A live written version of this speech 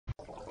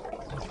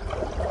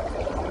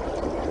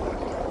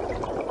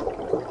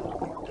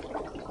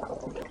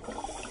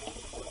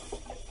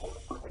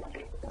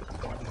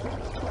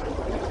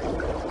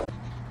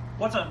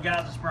What's up,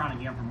 guys? It's Brian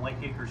again from Lake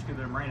Hickory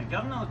Scuba and Marina.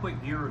 Got another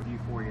quick gear review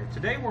for you.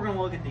 Today we're going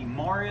to look at the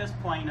Mares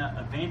Plana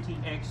Avanti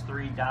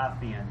X3 dive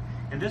fin.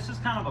 And this is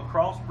kind of a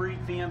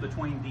crossbreed fin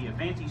between the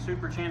Avanti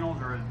Super Channels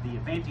or the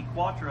Avanti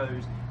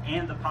Quattros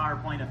and the Power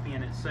Plana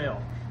fin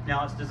itself.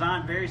 Now it's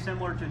designed very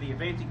similar to the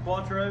Avanti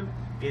Quattro.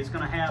 It's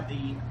going to have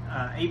the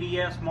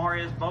ABS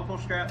Mares buckle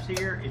straps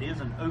here. It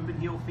is an open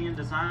heel fin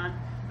design.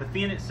 The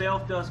fin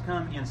itself does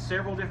come in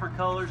several different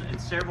colors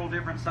and several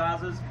different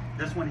sizes.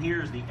 This one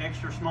here is the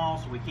extra small,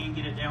 so we can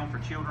get it down for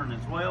children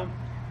as well.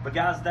 But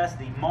guys, that's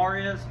the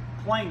Mares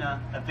Plana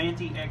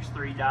Avanti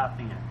X3 dive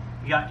fin.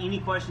 If you got any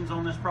questions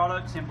on this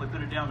product, simply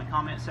put it down in the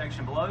comment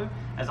section below.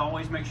 As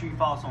always, make sure you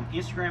follow us on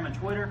Instagram and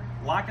Twitter,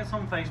 like us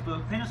on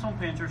Facebook, pin us on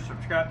Pinterest,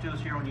 subscribe to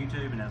us here on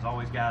YouTube, and as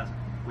always, guys,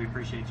 we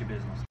appreciate your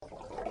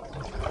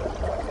business.